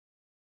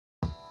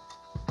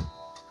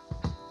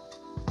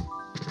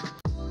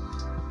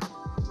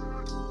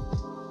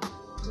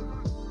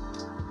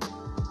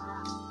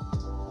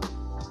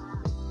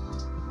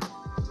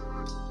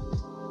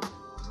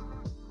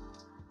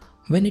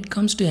When it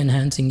comes to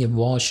enhancing a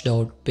washed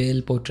out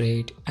pale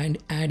portrait and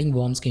adding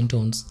warm skin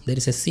tones, there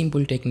is a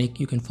simple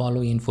technique you can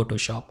follow in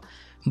Photoshop.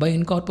 By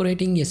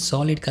incorporating a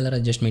solid color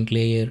adjustment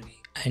layer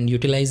and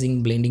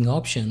utilizing blending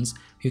options,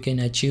 you can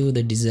achieve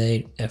the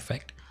desired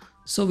effect.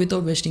 So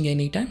without wasting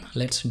any time,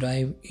 let's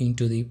dive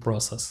into the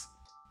process.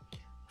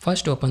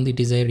 First, open the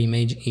desired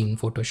image in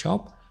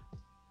Photoshop.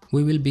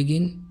 We will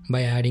begin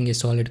by adding a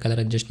solid color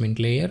adjustment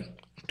layer.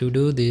 To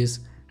do this,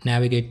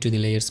 navigate to the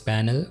layers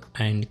panel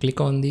and click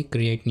on the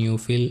create new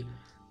fill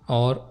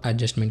or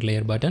adjustment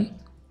layer button.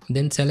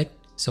 Then select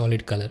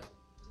solid color.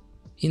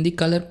 In the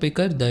color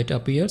picker that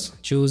appears,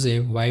 choose a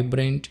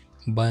vibrant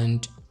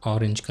burnt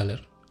orange color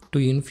to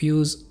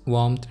infuse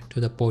warmth to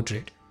the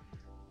portrait.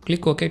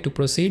 Click OK to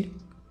proceed.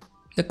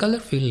 The color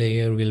fill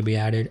layer will be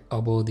added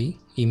above the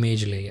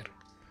image layer.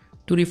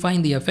 To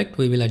refine the effect,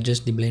 we will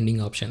adjust the blending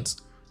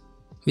options.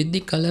 With the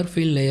color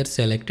fill layer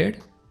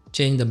selected,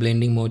 change the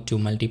blending mode to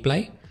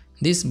multiply.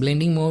 This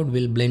blending mode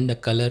will blend the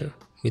color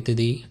with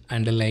the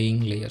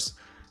underlying layers.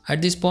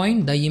 At this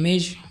point, the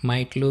image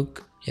might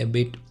look a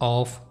bit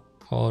off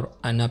or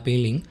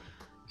unappealing,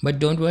 but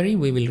don't worry,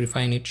 we will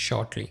refine it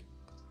shortly.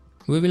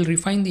 We will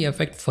refine the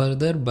effect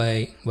further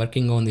by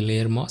working on the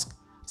layer mask.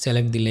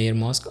 Select the layer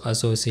mask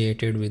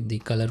associated with the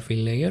color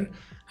fill layer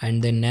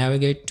and then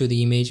navigate to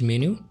the image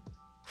menu.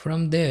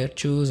 From there,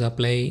 choose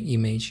apply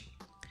image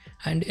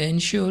and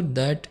ensure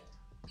that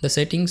the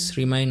settings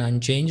remain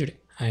unchanged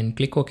and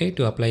click OK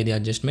to apply the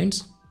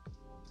adjustments.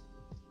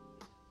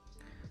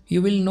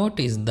 You will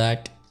notice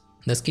that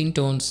the skin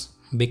tones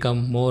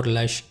become more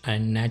lush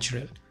and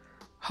natural.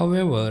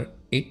 However,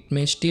 it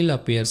may still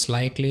appear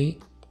slightly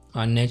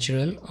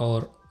unnatural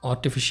or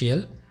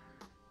artificial.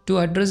 To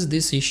address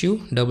this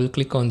issue, double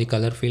click on the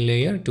color fill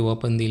layer to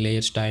open the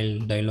layer style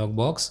dialog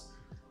box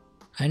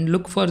and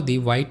look for the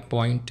white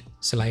point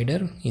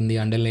slider in the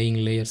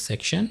underlying layer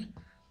section.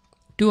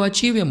 To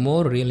achieve a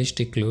more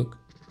realistic look,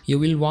 you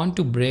will want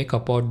to break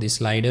apart the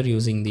slider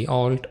using the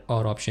Alt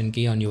or Option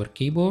key on your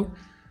keyboard.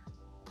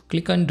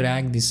 Click and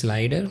drag the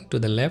slider to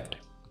the left,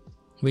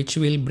 which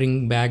will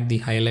bring back the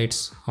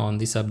highlights on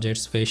the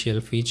subject's facial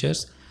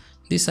features.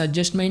 This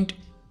adjustment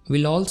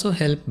will also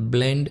help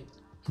blend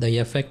the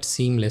effect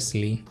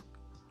seamlessly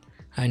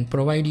and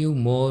provide you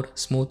more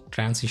smooth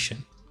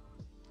transition.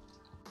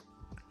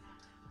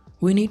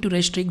 We need to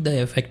restrict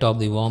the effect of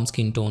the warm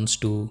skin tones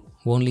to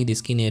only the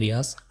skin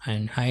areas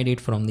and hide it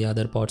from the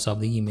other parts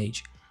of the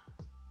image.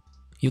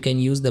 You can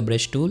use the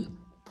brush tool.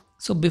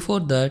 So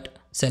before that,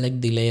 select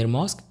the layer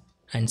mask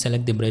and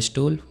select the brush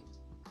tool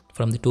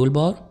from the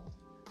toolbar.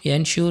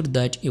 Ensure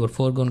that your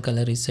foreground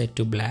color is set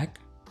to black.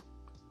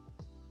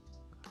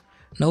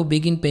 Now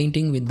begin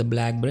painting with the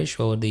black brush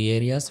over the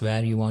areas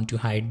where you want to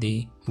hide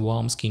the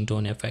warm skin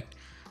tone effect.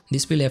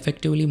 This will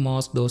effectively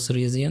mask those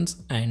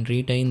regions and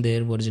retain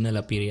their original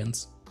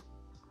appearance.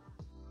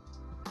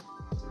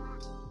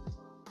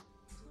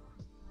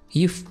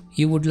 If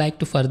you would like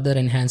to further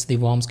enhance the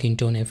warm skin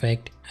tone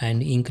effect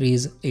and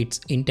increase its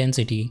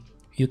intensity,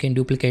 you can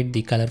duplicate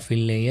the color fill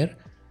layer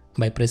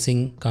by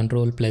pressing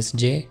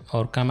Ctrl+J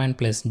or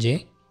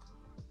Command+J.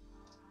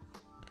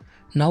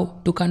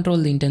 Now, to control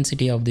the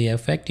intensity of the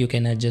effect, you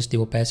can adjust the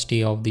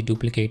opacity of the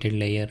duplicated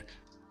layer.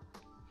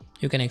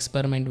 You can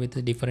experiment with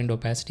the different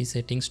opacity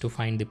settings to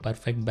find the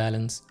perfect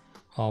balance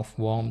of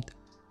warmth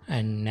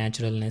and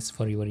naturalness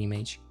for your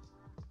image.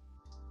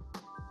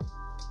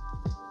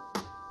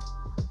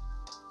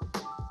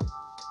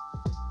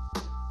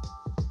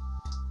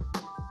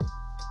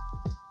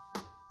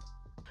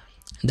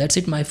 That's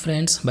it, my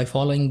friends. By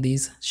following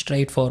these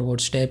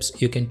straightforward steps,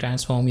 you can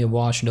transform your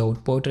washed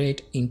out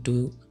portrait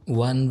into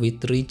one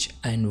with rich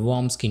and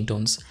warm skin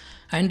tones.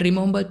 And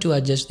remember to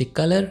adjust the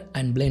color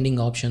and blending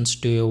options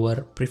to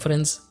your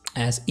preference,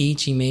 as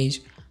each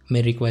image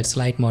may require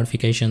slight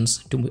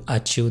modifications to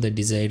achieve the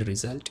desired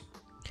result.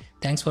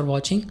 Thanks for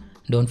watching.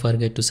 Don't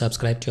forget to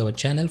subscribe to our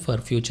channel for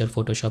future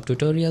Photoshop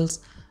tutorials.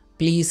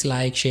 Please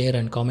like, share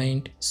and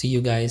comment. See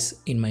you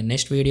guys in my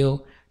next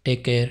video.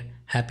 Take care.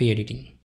 Happy editing.